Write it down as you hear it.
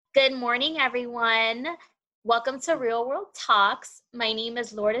Good morning, everyone. Welcome to Real World Talks. My name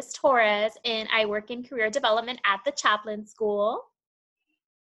is Lourdes Torres, and I work in career development at the Chaplain School.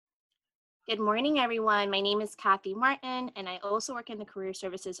 Good morning, everyone. My name is Kathy Martin, and I also work in the Career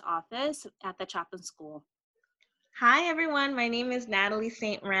Services Office at the Chaplain School. Hi, everyone. My name is Natalie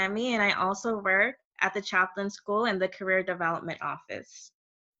St. Rami, and I also work at the Chaplain School in the Career Development Office.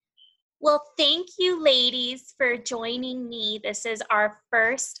 Well, thank you, ladies, for joining me. This is our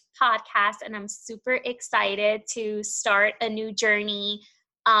first podcast, and I'm super excited to start a new journey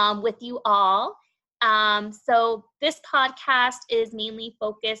with you all. So this podcast is mainly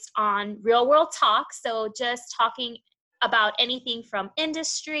focused on real world talk. So just talking about anything from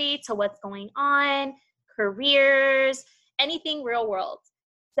industry to what's going on, careers, anything real world.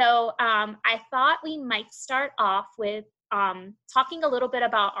 So I thought we might start off with talking a little bit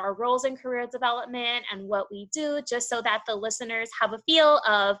about our roles in career development and what we do, just so that the listeners have a feel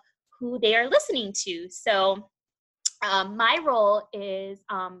of who they are listening to. So my role is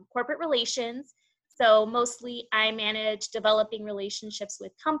corporate relations. So mostly I manage developing relationships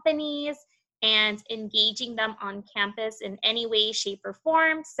with companies and engaging them on campus in any way, shape, or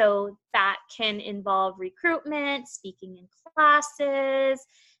form. So that can involve recruitment, speaking in classes,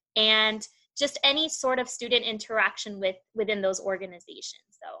 and just any sort of student interaction within those organizations.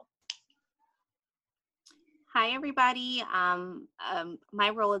 So Hi, everybody. My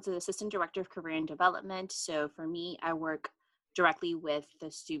role is an Assistant Director of Career and Development. So for me, I work directly with the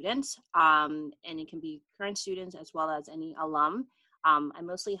students, and it can be current students as well as any alum. I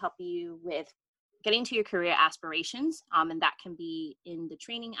mostly help you with getting to your career aspirations, and that can be in the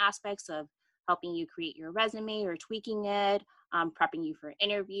training aspects of helping you create your resume or tweaking it, prepping you for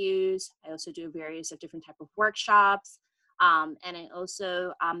interviews. I also do various of different type of workshops. And I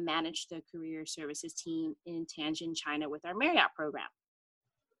also manage the career services team in Tianjin, China with our Marriott program.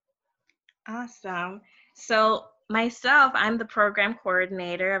 Awesome. So myself, I'm the program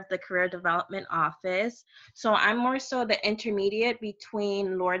coordinator of the Career Development Office. So I'm more so the intermediate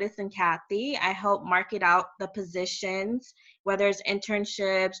between Lourdes and Kathy. I help market out the positions, whether it's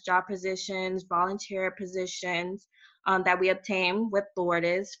internships, job positions, volunteer positions that we obtain with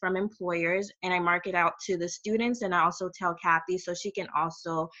Lourdes from employers. And I market out to the students, and I also tell Kathy so she can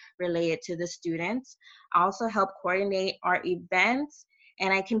also relay it to the students. I also help coordinate our events,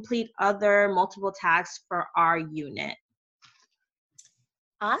 and I complete other multiple tasks for our unit.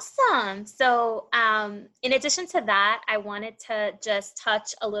 awesome. So in addition to that, I wanted to just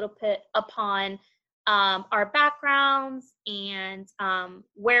touch a little bit upon our backgrounds and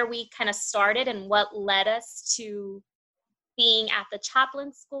where we kind of started and what led us to being at the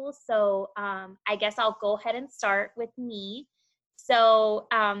Chaplain School. So I guess I'll go ahead and start with me. So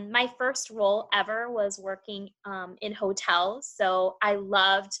my first role ever was working in hotels. So I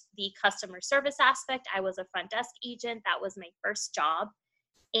loved the customer service aspect. I was a front desk agent. That was my first job.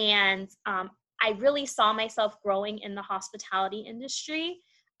 And I really saw myself growing in the hospitality industry.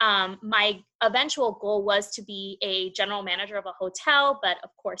 My eventual goal was to be a general manager of a hotel, but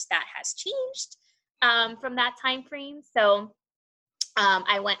of course that has changed from that time frame. So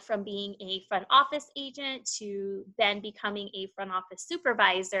I went from being a front office agent to then becoming a front office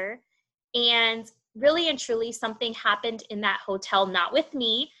supervisor. And really and truly, something happened in that hotel, not with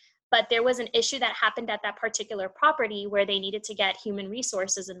me, but there was an issue that happened at that particular property where they needed to get human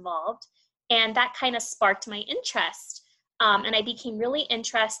resources involved. And that kind of sparked my interest. And I became really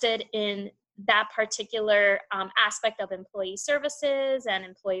interested in that particular aspect of employee services and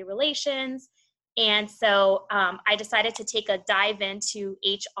employee relations. And so I decided to take a dive into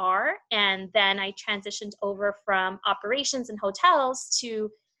HR, and then I transitioned over from operations and hotels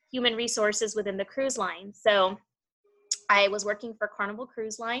to human resources within the cruise line. So I was working for Carnival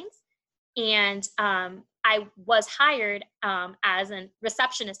Cruise Lines, and I was hired as a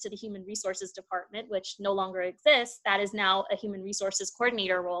receptionist to the human resources department, which no longer exists. That is now a human resources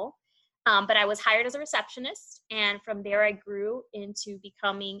coordinator role. But I was hired as a receptionist, and from there I grew into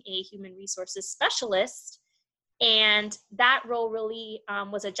becoming a human resources specialist. And that role really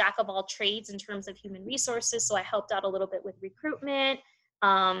was a jack of all trades in terms of human resources. So I helped out a little bit with recruitment.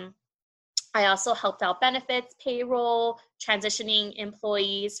 I also helped out benefits, payroll, transitioning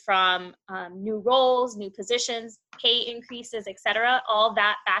employees from new roles, new positions, pay increases, etc. All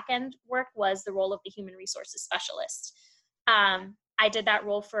that back-end work was the role of the human resources specialist. I did that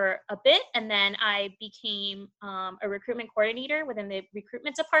role for a bit, and then I became a recruitment coordinator within the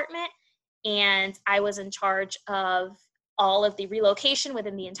recruitment department, and I was in charge of all of the relocation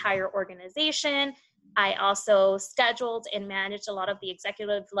within the entire organization. I also scheduled and managed a lot of the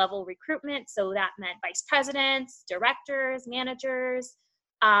executive level recruitment. So that meant vice presidents, directors, managers,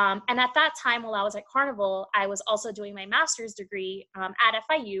 And at that time, while I was at Carnival, I was also doing my master's degree at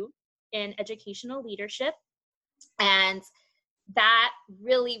FIU in educational leadership. And that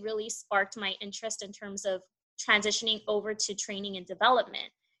really, really sparked my interest in terms of transitioning over to training and development.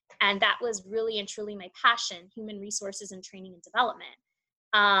 And that was really and truly my passion, human resources and training and development.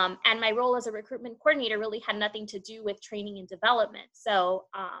 And my role as a recruitment coordinator really had nothing to do with training and development. So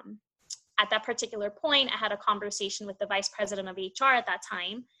at that particular point, I had a conversation with the vice president of HR at that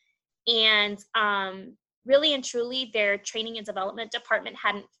time. And really and truly, their training and development department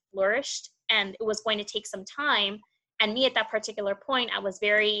hadn't flourished, and it was going to take some time. And me at that particular point, I was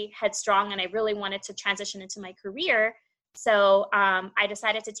very headstrong and I really wanted to transition into my career. So I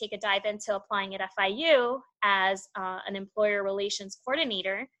decided to take a dive into applying at FIU as an employer relations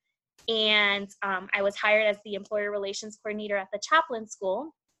coordinator. And I was hired as the employer relations coordinator at the Chaplain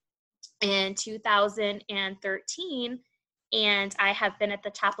School in 2013. And I have been at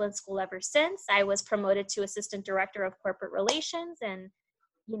the Chaplain School ever since. I was promoted to assistant director of corporate relations. And,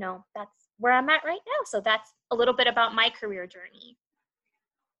 you know, that's where I'm at right now. So that's a little bit about my career journey.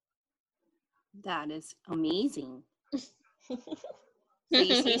 That is amazing. So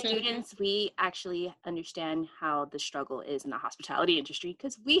you see, students, we actually understand how the struggle is in the hospitality industry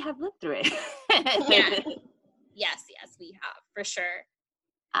because we have lived through it. Yeah. Yes, we have, for sure.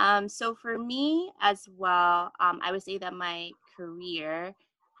 So for me as well, I would say that my career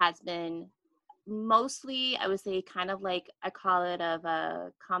has been mostly, I would say, kind of like, I call it of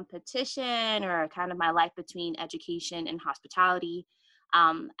a competition or kind of my life between education and hospitality.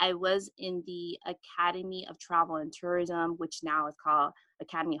 I was in the Academy of Travel and Tourism, which now is called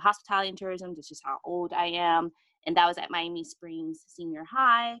Academy of Hospitality and Tourism. This is how old I am. And that was at Miami Springs Senior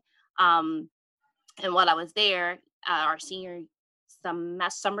High. And while I was there, our senior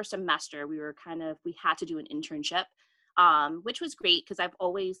summer semester, we had to do an internship, which was great because I've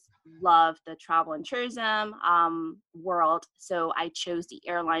always loved the travel and tourism world. So I chose the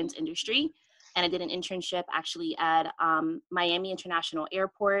airlines industry. And I did an internship actually at Miami International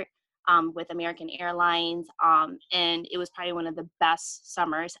Airport with American Airlines. And it was probably one of the best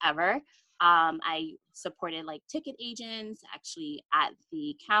summers ever. I supported like ticket agents actually at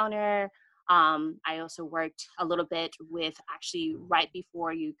the counter. I also worked a little bit with actually right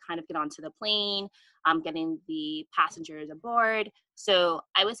before you kind of get onto the plane, getting the passengers aboard. So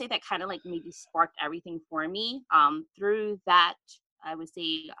I would say that kind of like maybe sparked everything for me. Through that, I would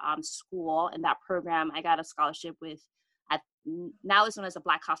say school and that program, I got a scholarship now it's known as a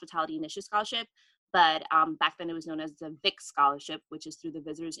Black Hospitality Initiative Scholarship, but back then it was known as the VIC Scholarship, which is through the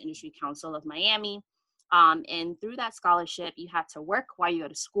Visitors Industry Council of Miami. And through that scholarship, you had to work while you go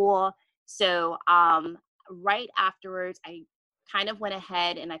to school. So right afterwards, I kind of went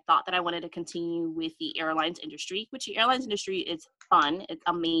ahead and I thought that I wanted to continue with the airlines industry, which the airlines industry is fun, it's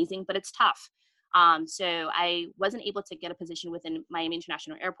amazing, but it's tough. So I wasn't able to get a position within Miami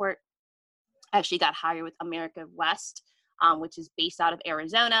International Airport. I actually got hired with America West, which is based out of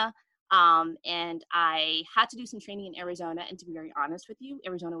Arizona. And I had to do some training in Arizona. And to be very honest with you,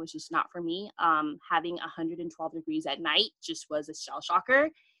 Arizona was just not for me. Having 112 degrees at night just was a shell shocker.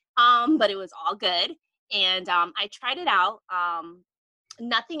 But it was all good. And I tried it out.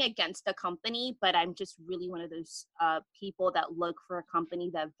 Nothing against the company, but I'm just really one of those people that look for a company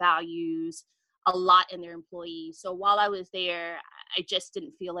that values a lot in their employees. So while I was there, I just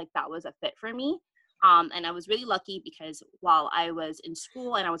didn't feel like that was a fit for me. And I was really lucky because while I was in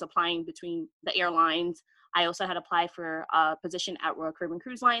school and I was applying between the airlines, I also had applied for a position at Royal Caribbean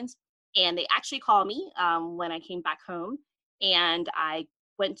Cruise Lines. And they actually called me when I came back home. And I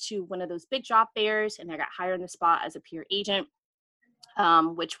went to one of those big job fairs and I got hired on the spot as a peer agent,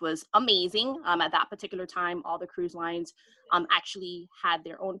 which was amazing. At that particular time, all the cruise lines actually had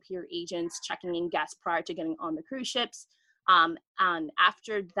their own peer agents checking in guests prior to getting on the cruise ships. And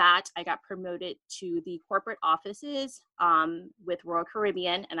after that, I got promoted to the corporate offices with Royal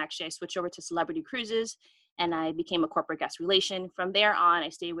Caribbean. And actually, I switched over to Celebrity Cruises and I became a corporate guest relation. From there on, I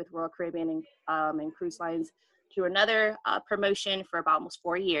stayed with Royal Caribbean and cruise lines to another promotion for about almost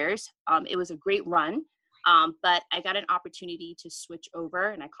 4 years. It was a great run. But I got an opportunity to switch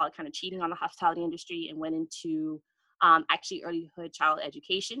over, and I call it kind of cheating on the hospitality industry, and went into actually earlyhood child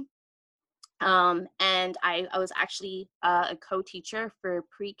education. And I was actually a co-teacher for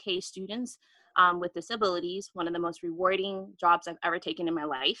pre-K students with disabilities, one of the most rewarding jobs I've ever taken in my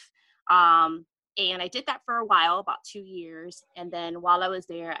life. And I did that for a while, about 2 years. And then while I was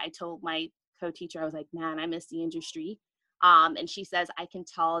there, I told my co-teacher, I was like, man, I miss the industry. And she says, I can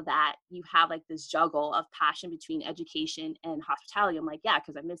tell that you have like this juggle of passion between education and hospitality. I'm like, yeah,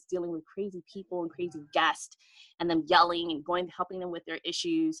 because I miss dealing with crazy people and crazy guests and them yelling and helping them with their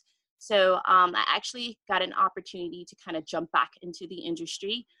issues. So I actually got an opportunity to kind of jump back into the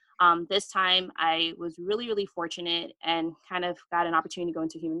industry. This time I was really, really fortunate and kind of got an opportunity to go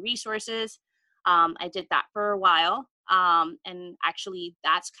into human resources. I did that for a while. And actually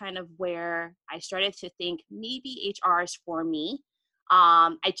that's kind of where I started to think maybe HR is for me.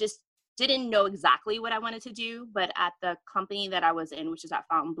 I just didn't know exactly what I wanted to do, but at the company that I was in, which is at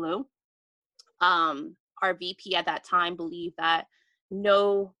Fontainebleau, our VP at that time believed that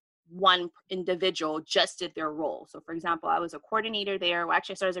no one individual just did their role. So for example, I was a coordinator there. Well,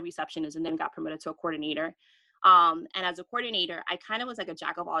 actually I started as a receptionist and then got promoted to a coordinator. And as a coordinator, I kind of was like a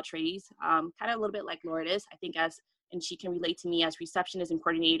jack of all trades, kind of a little bit like Lourdes, I think, and she can relate to me as receptionists and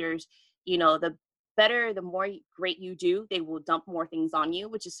coordinators, the better, the more great you do, they will dump more things on you,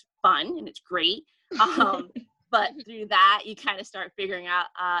 which is fun and it's great. But through that, you kind of start figuring out,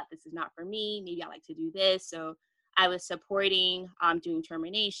 this is not for me. Maybe I like to do this. So I was supporting, doing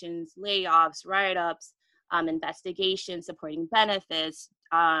terminations, layoffs, write-ups, investigations, supporting benefits.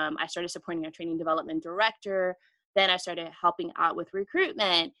 I started supporting a training development director. Then I started helping out with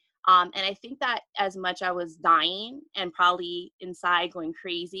recruitment. And I think that as much I was dying and probably inside going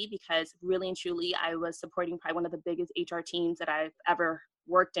crazy, because really and truly I was supporting probably one of the biggest HR teams that I've ever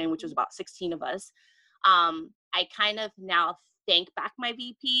worked in, which was about 16 of us. I kind of now thank back my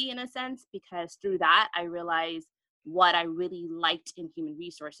VP in a sense, because through that I realized what I really liked in human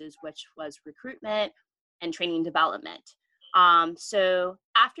resources, which was recruitment and training development. So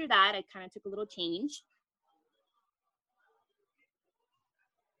after that, I kind of took a little change,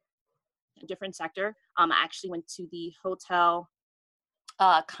 a different sector. I actually went to the hotel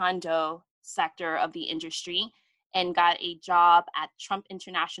condo sector of the industry and got a job at Trump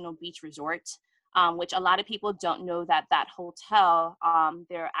International Beach Resort, which a lot of people don't know that hotel,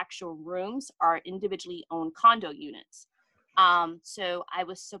 their actual rooms are individually owned condo units. So I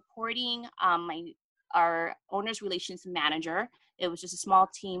was supporting our owner's relations manager. It was just a small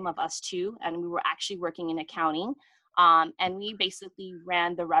team of us two, and we were actually working in accounting. And we basically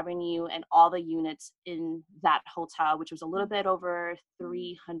ran the revenue and all the units in that hotel, which was a little bit over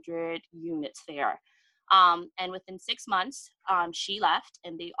 300 units there. And within 6 months, she left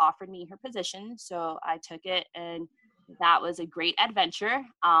and they offered me her position. So I took it, and that was a great adventure.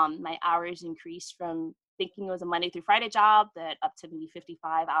 My hours increased from thinking it was a Monday through Friday job that up to maybe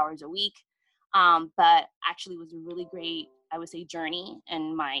 55 hours a week. But actually was a really great, I would say, journey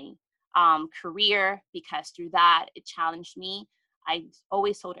in my career, because through that, it challenged me. I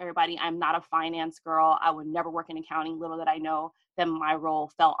always told everybody I'm not a finance girl. I would never work in accounting. Little did I know that my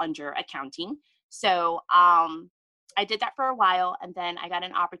role fell under accounting. So I did that for a while, and then I got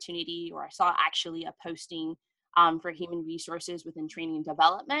an opportunity, or I saw actually a posting for human resources within training and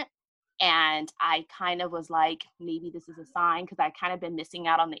development. And I kind of was like, maybe this is a sign, because I kind of been missing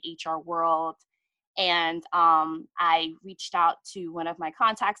out on the HR world. And I reached out to one of my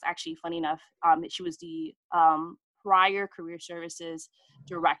contacts, actually, funny enough, she was the prior career services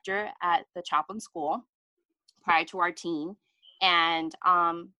director at the Chaplain School prior to our team. And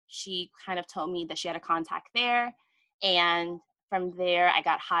she kind of told me that she had a contact there. And from there, I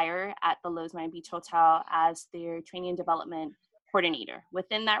got hired at the Lowe's Miami Beach Hotel as their training and development coordinator.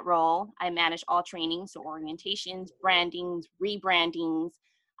 Within that role, I managed all trainings, so orientations, brandings, rebrandings.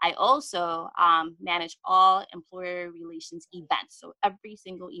 I also manage all employer relations events. So every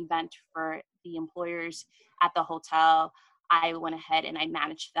single event for the employers at the hotel, I went ahead and I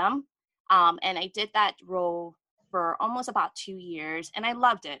managed them. And I did that role for almost about 2 years, and I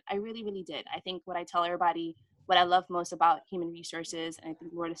loved it. I really, really did. I think what I tell everybody, what I love most about human resources, and I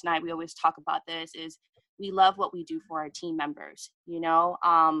think Lourdes and I, we always talk about this, is we love what we do for our team members,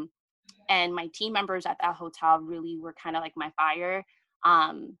 and my team members at that hotel really were kind of like my fire.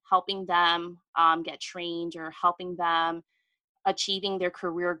 Helping them get trained, or helping them achieving their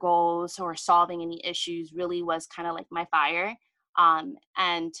career goals, or solving any issues really was kind of like my fire.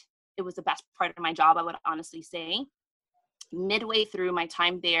 And it was the best part of my job, I would honestly say. Midway through my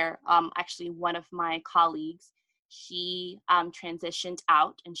time there, actually one of my colleagues, she transitioned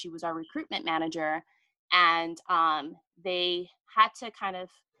out, and she was our recruitment manager. And they had to kind of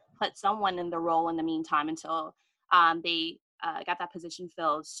put someone in the role in the meantime until they got that position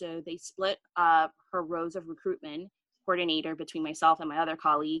filled. So they split her roles of recruitment coordinator between myself and my other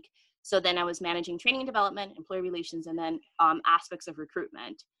colleague. So then I was managing training and development, employee relations, and then aspects of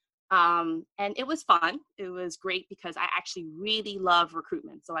recruitment. And it was fun. It was great because I actually really love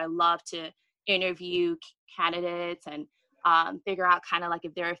recruitment. So I love to interview candidates and figure out kind of like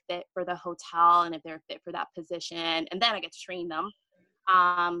if they're a fit for the hotel and if they're a fit for that position. And then I get to train them.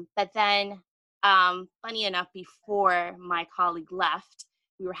 But then, funny enough, before my colleague left,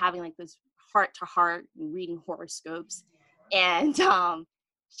 we were having like this heart to heart and reading horoscopes. And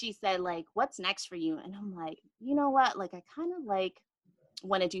she said, like, what's next for you? And I'm like, you know what? Like, I kind of like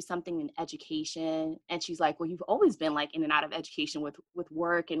want to do something in education. And she's like, well, you've always been like in and out of education with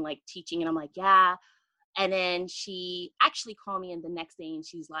work and like teaching. And I'm like, yeah. And then she actually called me in the next day and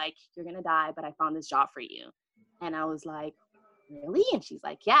she's like, you're going to die, but I found this job for you. And I was like, really? And she's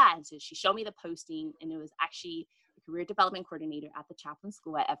like, yeah. And so she showed me the posting, and it was actually the career development coordinator at the Chaplain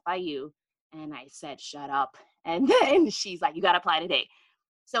School at FIU. And I said, shut up. And then she's like, you got to apply today.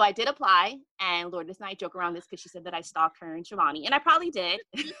 So I did apply, and Lourdes and I joke around this because she said that I stalked her and Shivani, and I probably did.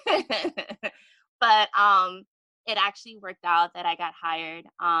 But it actually worked out that I got hired.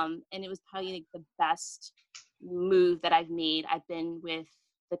 And it was probably like the best move that I've made. I've been with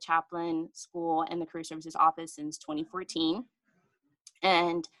the Chaplain School and the Career Services Office since 2014.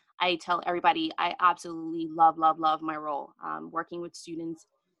 And I tell everybody I absolutely love my role. Working with students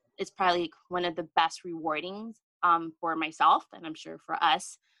is probably one of the best rewarding for myself, and I'm sure for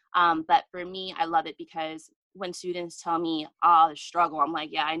us. But for me, I love it because when students tell me, oh, the struggle, I'm like,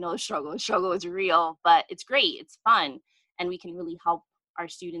 yeah, I know the struggle. The struggle is real, but it's great. It's fun. And we can really help our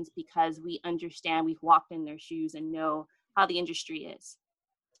students because we understand, we've walked in their shoes and know how the industry is.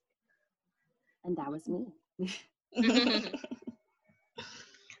 And that was me.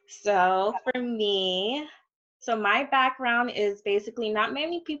 So for me, my background is basically, not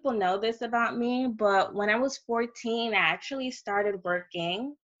many people know this about me, but when I was 14, I actually started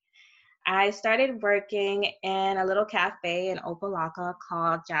working. I started working in a little cafe in Opa-locka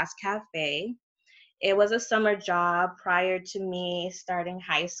called Jazz Cafe. It was a summer job prior to me starting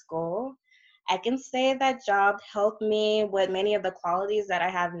high school. I can say that job helped me with many of the qualities that I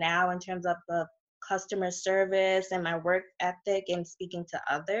have now in terms of the customer service and my work ethic and speaking to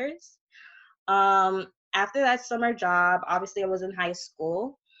others. After that summer job, obviously I was in high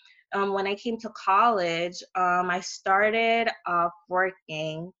school. When I came to college, I started off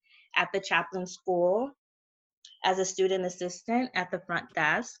working at the Chaplain School as a student assistant at the front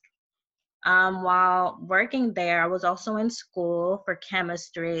desk. While working there, I was also in school for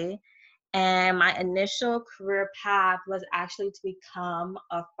chemistry, and my initial career path was actually to become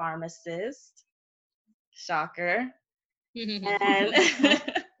a pharmacist. Shocker. And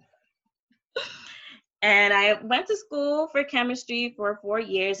and I went to school for chemistry for 4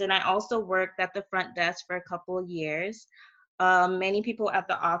 years, and I also worked at the front desk for a couple of years. Many people at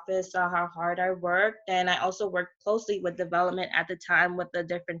the office saw how hard I worked, and I also worked closely with development at the time with the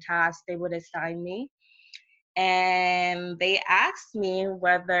different tasks they would assign me. And they asked me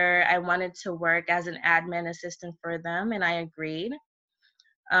whether I wanted to work as an admin assistant for them, and I agreed.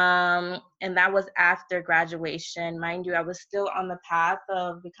 And that was after graduation. Mind you, I was still on the path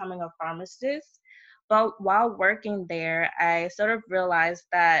of becoming a pharmacist. But while working there, I sort of realized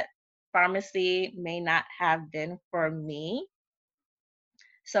that pharmacy may not have been for me.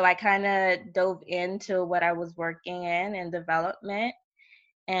 So I kind of dove into what I was working in development.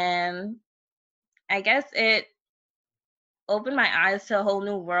 And I guess it opened my eyes to a whole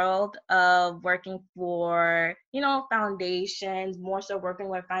new world of working for, foundations, more so working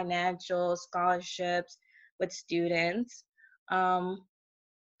with financial scholarships with students.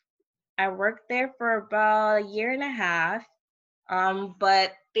 I worked there for about a year and a half,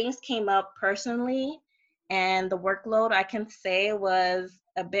 but things came up personally, and the workload, I can say, was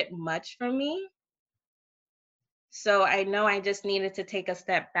a bit much for me. So I know I just needed to take a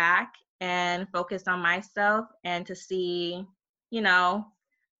step back and focus on myself and to see,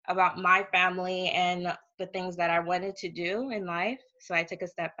 about my family and the things that I wanted to do in life. So I took a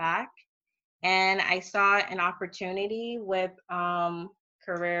step back, and I saw an opportunity with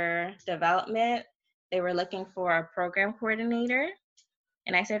career development. They were looking for a program coordinator,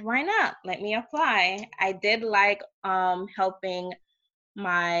 and I said, why not? Let me apply. I did like helping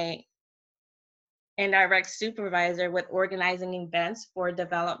my indirect supervisor with organizing events for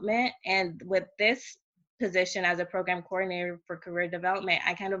development. And with this position as a program coordinator for career development,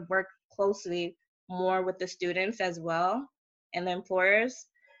 I kind of work closely more with the students as well and the employers.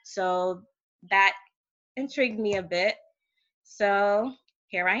 So that intrigued me a bit. So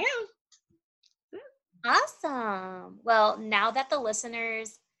here I am. Awesome. Well, now that the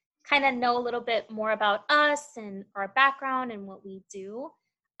listeners kind of know a little bit more about us and our background and what we do,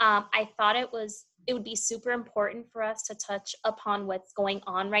 I thought it would be super important for us to touch upon what's going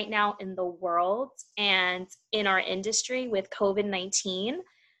on right now in the world and in our industry with COVID-19.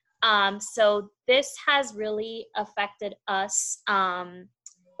 So this has really affected us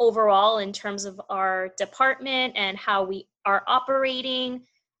overall in terms of our department and how we are operating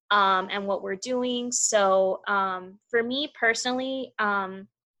and what we're doing. So for me personally,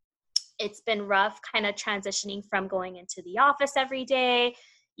 it's been rough kind of transitioning from going into the office every day,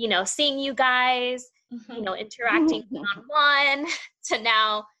 seeing you guys, interacting one-on-one to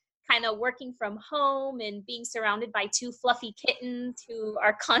now kind of working from home and being surrounded by two fluffy kittens who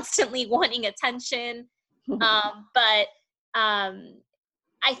are constantly wanting attention. But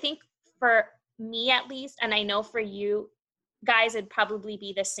I think for me at least, and I know for you guys, it'd probably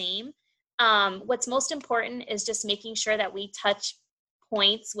be the same. What's most important is just making sure that we touch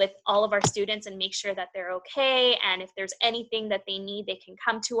points with all of our students and make sure that they're okay. And if there's anything that they need, they can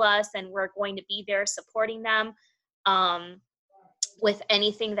come to us and we're going to be there supporting them with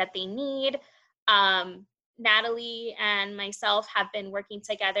anything that they need. Natalie and myself have been working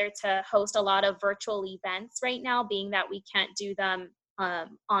together to host a lot of virtual events right now, being that we can't do them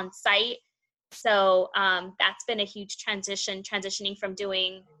on site. So that's been a huge transitioning from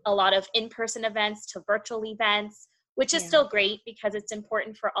doing a lot of in-person events to virtual events, which is still great because it's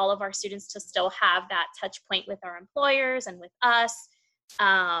important for all of our students to still have that touch point with our employers and with us.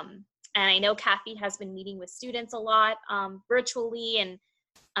 And I know Kathy has been meeting with students a lot virtually, and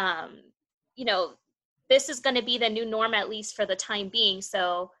this is going to be the new norm, at least for the time being.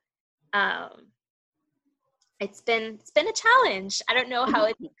 So it's been a challenge. I don't know how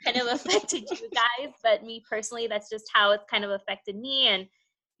it kind of affected you guys, but me personally, that's just how it's kind of affected me. And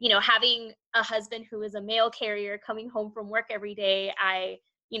having a husband who is a mail carrier coming home from work every day,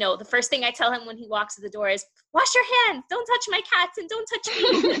 the first thing I tell him when he walks to the door is, wash your hands, don't touch my cats, and don't touch me.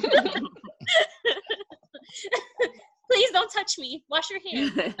 Please don't touch me, wash your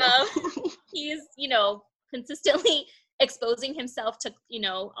hands. He's, consistently exposing himself to,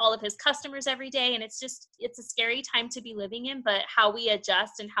 all of his customers every day. And it's a scary time to be living in, but how we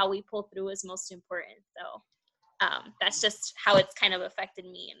adjust and how we pull through is most important. So that's just how it's kind of affected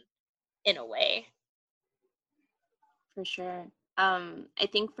me in a way. For sure. I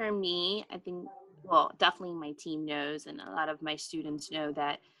think for me, definitely my team knows, and a lot of my students know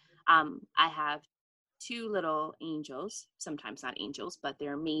that I have two little angels, sometimes not angels, but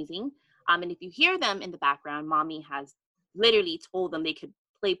they're amazing. And if you hear them in the background, mommy has literally told them they could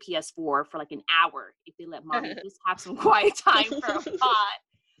play PS4 for like an hour if they let mommy just have some quiet time for a pot.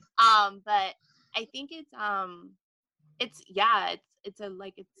 But I think it's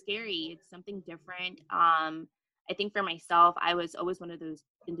scary. It's something different. I think for myself, I was always one of those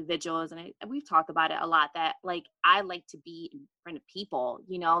individuals, and we've talked about it a lot, that like I like to be in front of people,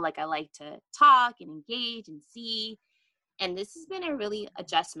 like I like to talk and engage and see. And this has been a really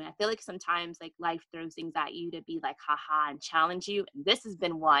adjustment. I feel like sometimes like life throws things at you to be like, haha, and challenge you. And this has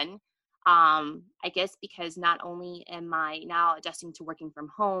been one. I guess because not only am I now adjusting to working from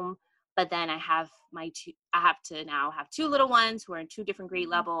home, but then I have to now have two little ones who are in two different grade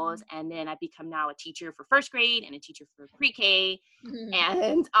levels. And then I become now a teacher for first grade and a teacher for pre-K.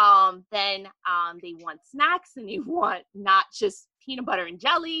 And then they want snacks, and they want not just peanut butter and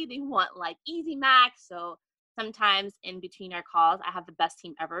jelly. They want like Easy Mac. So sometimes in between our calls, I have the best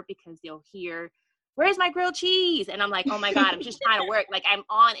team ever because they'll hear, where's my grilled cheese? And I'm like, oh my God, I'm just trying to work. Like I'm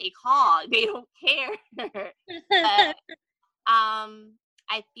on a call. They don't care. But,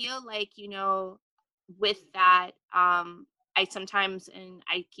 I feel like, with that, I sometimes, and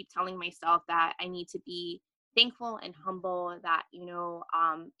I keep telling myself that I need to be thankful and humble that, we're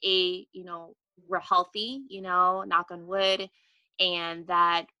healthy, knock on wood, and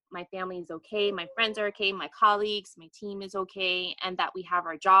that my family is okay, my friends are okay, my colleagues, my team is okay, and that we have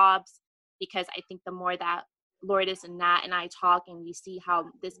our jobs. Because I think the more that Lourdes and Nat and I talk and we see how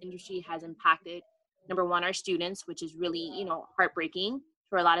this industry has impacted, number one, our students, which is really, heartbreaking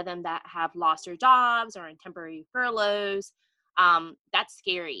for a lot of them that have lost their jobs or in temporary furloughs. That's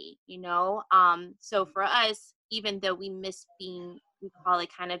scary, So for us, even though we miss being, we call it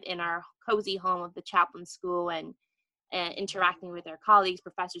kind of in our cozy home of the Chaplain School and interacting with our colleagues,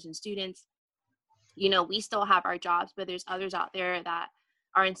 professors, and students, we still have our jobs, but there's others out there that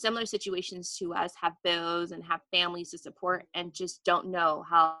are in similar situations to us, have bills and have families to support, and just don't know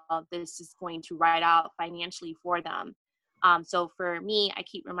how this is going to ride out financially for them. So for me, I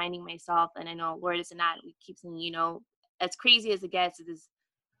keep reminding myself, and I know Lourdes and Nat, we keep saying, as crazy as it gets, it is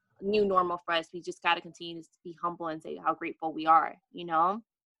new normal for us. We just got to continue to be humble and say how grateful we are, But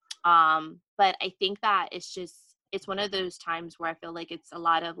I think that it's one of those times where I feel like it's a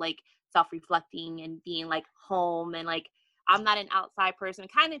lot of like self-reflecting and being like home, and like, I'm not an outside person,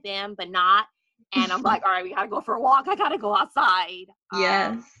 kind of am, but not. And I'm like, all right, we got to go for a walk. I got to go outside.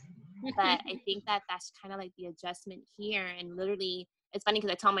 Yes. But I think that that's kind of like the adjustment here. And literally, it's funny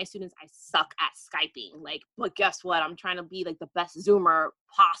because I tell my students I suck at Skyping. Like, but guess what? I'm trying to be like the best Zoomer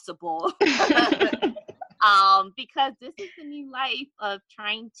possible. Because this is the new life of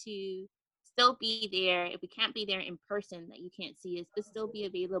trying to still be there. If we can't be there in person, that you can't see us, but still be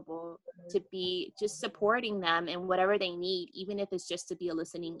available to be just supporting them in whatever they need, even if it's just to be a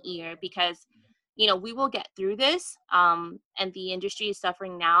listening ear. Because we will get through this, and the industry is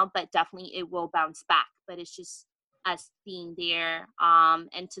suffering now, but definitely it will bounce back. But it's just us being there,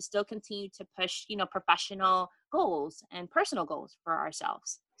 and to still continue to push, professional goals and personal goals for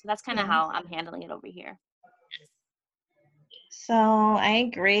ourselves. So that's kind of how I'm handling it over here. So I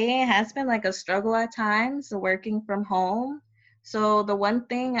agree. It has been like a struggle at times working from home. So the one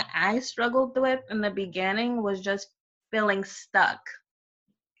thing I struggled with in the beginning was just feeling stuck,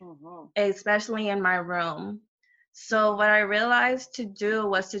 especially in my room. So what I realized to do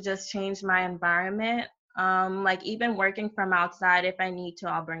was to just change my environment. Like even working from outside, if I need to,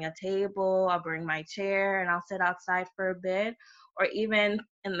 I'll bring a table, I'll bring my chair, and I'll sit outside for a bit, or even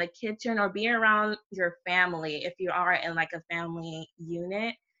in the kitchen, or be around your family. If you are in like a family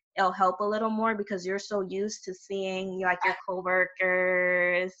unit, it'll help a little more because you're so used to seeing like your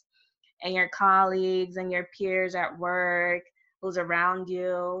coworkers and your colleagues and your peers at work who's around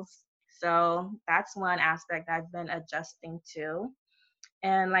you. So that's one aspect I've been adjusting to.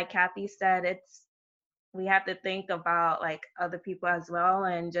 And like Kathy said, we have to think about like other people as well,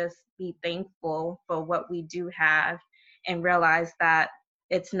 and just be thankful for what we do have, and realize that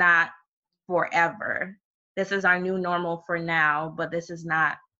it's not forever. This is our new normal for now, but this is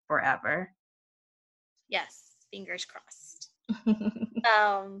not forever. Yes, fingers crossed.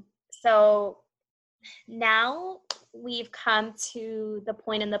 So now we've come to the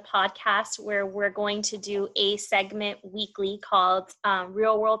point in the podcast where we're going to do a segment weekly called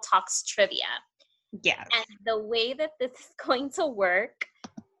Real World Talks Trivia. Yes. And the way that this is going to work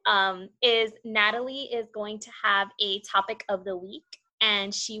is Natalie is going to have a topic of the week,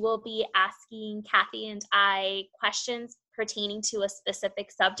 and she will be asking Kathy and I questions pertaining to a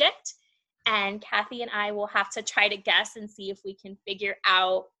specific subject. And Kathy and I will have to try to guess and see if we can figure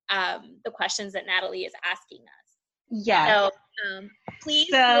out the questions that Natalie is asking us. Yeah. So please.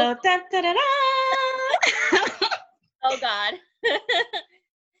 So, Oh God.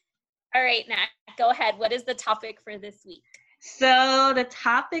 All right, Nat, go ahead. What is the topic for this week? So the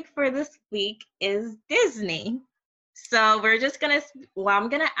topic for this week is Disney. So I'm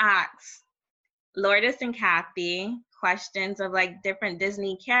gonna ask Lourdes and Kathy questions of like different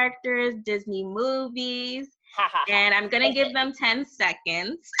Disney characters, Disney movies, and I'm gonna give them 10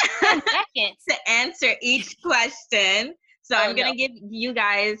 seconds to answer each question. So I'm gonna give you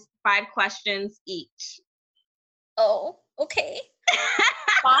guys 5 questions each. Oh, okay.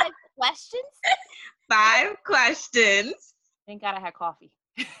 5 questions? 5 questions. Thank God I had coffee.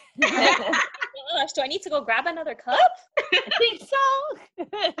 Gosh, do I need to go grab another cup? I think so.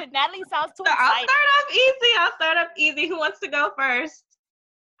 Natalie sounds too excited. I'll start off easy. Who wants to go first?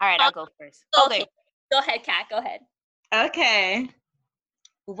 All right, I'll go first. Okay. Go ahead, Kat. Go ahead. Okay.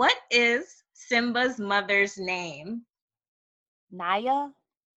 What is Simba's mother's name? Naya?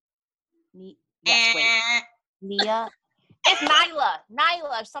 Yes, wait. Nia? It's Nyla.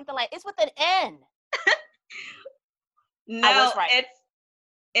 Nyla, something like, it's with an N. No, I was right.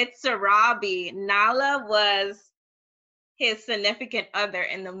 It's Sarabi. Nala was his significant other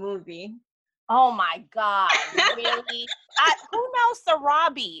in the movie. Oh my God. Really? Who knows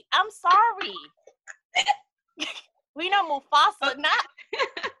Sarabi? I'm sorry. We know Mufasa, not.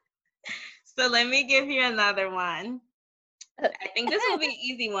 So let me give you another one. I think this will be an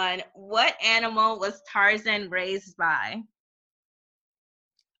easy one. What animal was Tarzan raised by?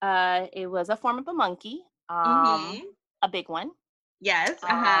 It was a form of a monkey. A big one. Yes.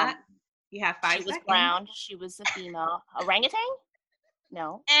 You have 5 seconds. She was brown. She was a female. Orangutan?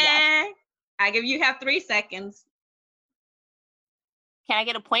 No. Yes. You have 3 seconds. Can I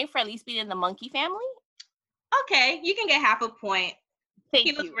get a point for at least being in the monkey family? Okay, you can get half a point. Thank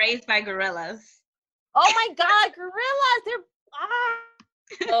you. He was raised by gorillas. Oh my God, gorillas! They're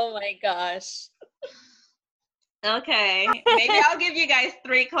Oh my gosh. Okay, maybe I'll give you guys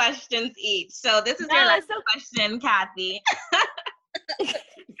 3 questions each. So this is your last question, Kathy.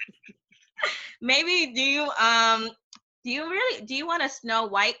 Maybe do you want a Snow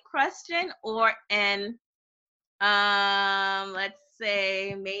White question or an let's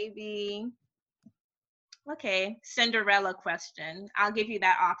say maybe Cinderella question? I'll give you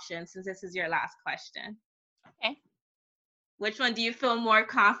that option since this is your last question. Okay. Which one do you feel more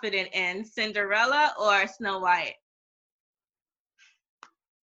confident in, Cinderella or Snow White?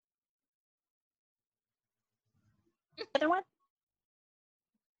 other one?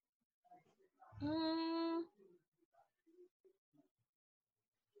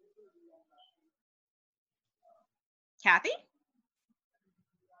 Kathy?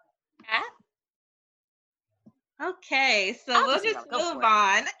 Cat? Okay, so I'll we'll just just go for move it.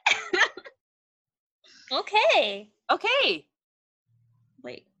 on. Okay. Okay.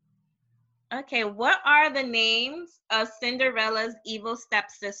 Wait. Okay, what are the names of Cinderella's evil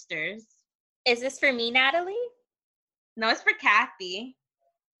stepsisters? Is this for me, Natalie? No, it's for Kathy.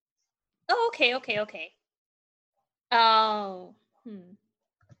 Oh, okay. Oh,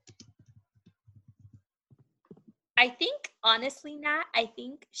 I think, honestly, Nat, I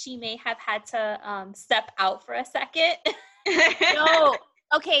think she may have had to step out for a second. No.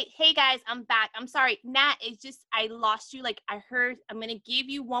 Okay. Hey guys, I'm back. I'm sorry. Nat, it's just, I lost you. Like, I heard, I'm going to give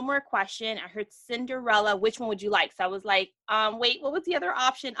you one more question. I heard Cinderella. Which one would you like? So I was like, wait, what was the other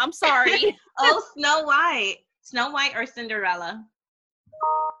option? I'm sorry. Oh, Snow White. Snow White or Cinderella?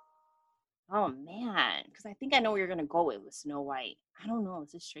 Oh man, because I think I know where you're gonna go with Snow White. I don't know.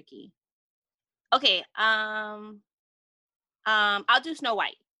 This is tricky. Okay. I'll do Snow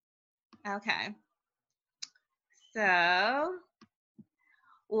White. Okay. So,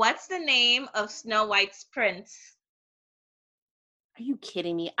 what's the name of Snow White's prince? Are you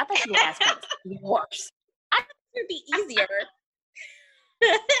kidding me? I thought you were gonna ask me worse. I thought it would be easier.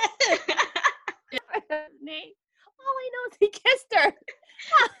 Name. All I know is he kissed her.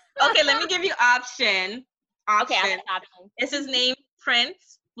 Okay, let me give you option. Okay, I have an option. Is his name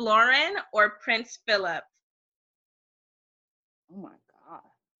Prince Florin or Prince Philip? Oh my god.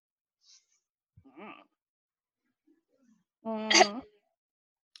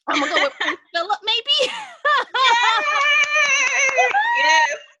 I'm gonna go with Prince Philip, maybe.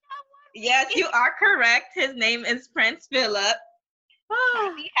 Yes. Yes, you are correct. His name is Prince Philip.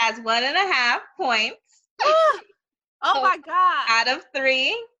 He has 1.5 points Oh my god. out of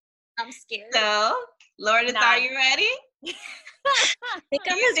 3. I'm scared. So, Lourdes, Nah. are you ready? I think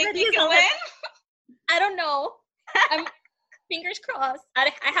Do I'm you as think ready you as can I'll win? I don't know. I'm fingers crossed. I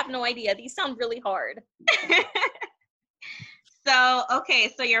have no idea. These sound really hard. So,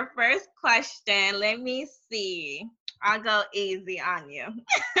 okay, so your first question, let me see. I'll go easy on you.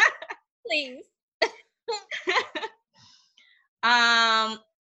 Please.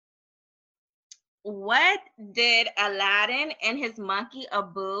 What did Aladdin and his monkey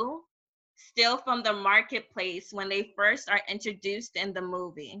Abu steal from the marketplace when they first are introduced in the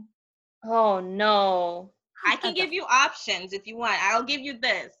movie? Oh no. I can give you options if you want. I'll give you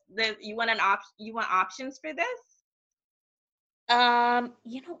this. You want you want options for this?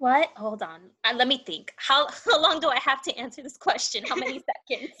 You know what? Hold on. Let me think. How long do I have to answer this question? How many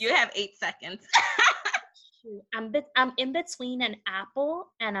seconds? You have 8 seconds. Shoot, I'm in between an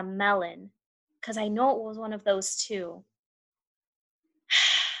apple and a melon because I know it was one of those two.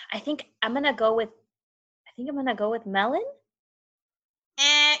 I think I'm gonna go with melon.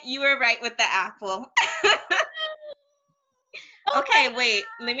 And you were right with the apple. Okay, wait.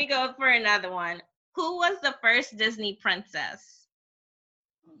 Let me go for another one. Who was the first Disney princess?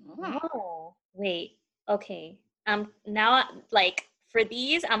 Oh, wait. Okay. Now, like, for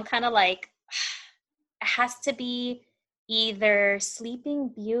these, I'm kind of like, it has to be either Sleeping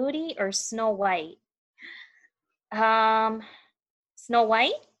Beauty or Snow White. Snow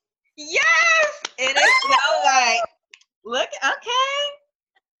White? Yes, it is Snow White. Look, okay.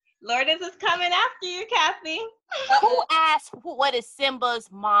 Lourdes is coming after you, Kathy. Who asked what is Simba's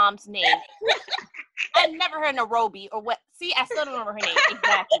mom's name? I've never heard Nairobi or what. See, I still don't remember her name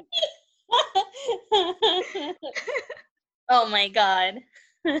exactly. Oh my God.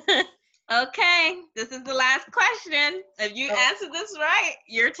 Okay, this is the last question. If you answer this right,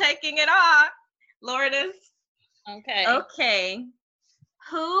 you're taking it off, Lourdes. Okay. Okay.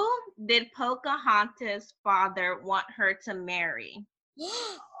 Who did Pocahontas' father want her to marry?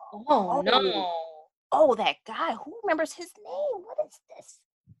 Oh no. Oh, that guy. Who remembers his name? What is this?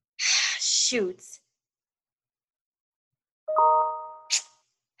 Shoot.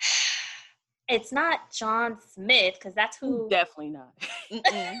 It's not John Smith because that's who. Definitely not.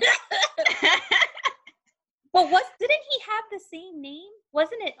 But didn't he have the same name?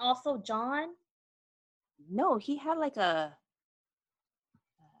 Wasn't it also John? No, he had like a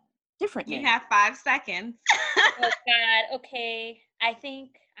different name. You have 5 seconds. Oh God. Okay. I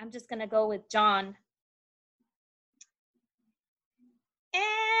think I'm just gonna go with John.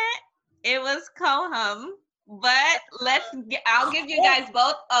 It was Coham, but I'll give you guys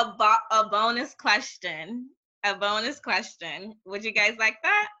both a bonus question. A bonus question. Would you guys like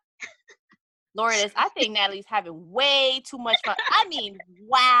that? Lourdes, I think Natalie's having way too much fun. I mean,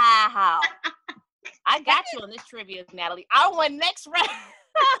 wow. I got you on this trivia, Natalie. I won next round.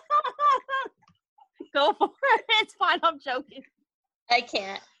 Go for it. It's fine. I'm joking. I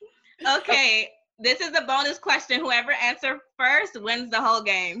can't. Okay, this is a bonus question. Whoever answers first wins the whole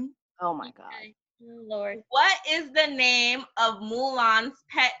game. Oh my God. Okay. Oh, Lord. What is the name of Mulan's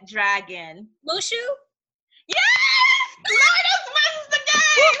pet dragon? Mushu? Yes! Lourdes wins the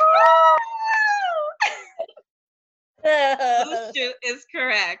game! Mushu is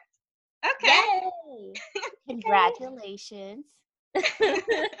correct. Okay. Yay! Congratulations.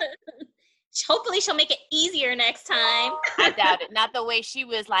 Hopefully she'll make it easier next time. I doubt it. Not the way she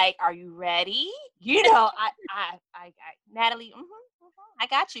was like, "Are you ready?" You know, I Natalie, I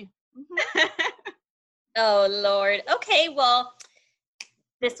got you. Oh, Lord. Okay, well,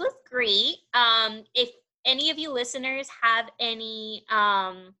 this was great. If any of you listeners have any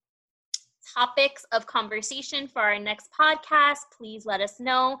topics of conversation for our next podcast, please let us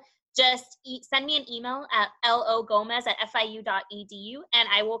know. Just send me an email at logomez@fiu.edu, and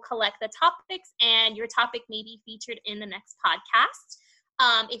I will collect the topics, and your topic may be featured in the next podcast.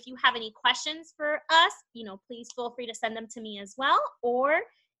 If you have any questions for us, please feel free to send them to me as well. Or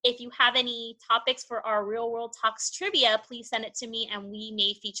if you have any topics for our Real World Talks trivia, please send it to me, and we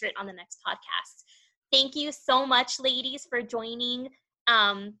may feature it on the next podcast. Thank you so much, ladies, for joining,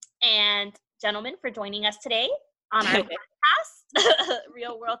 and gentlemen, for joining us today on our podcast,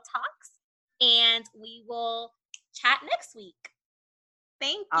 Real World Talks, and we will chat next week.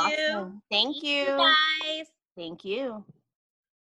 Thank you. Awesome. Thank you. Guys. Thank you.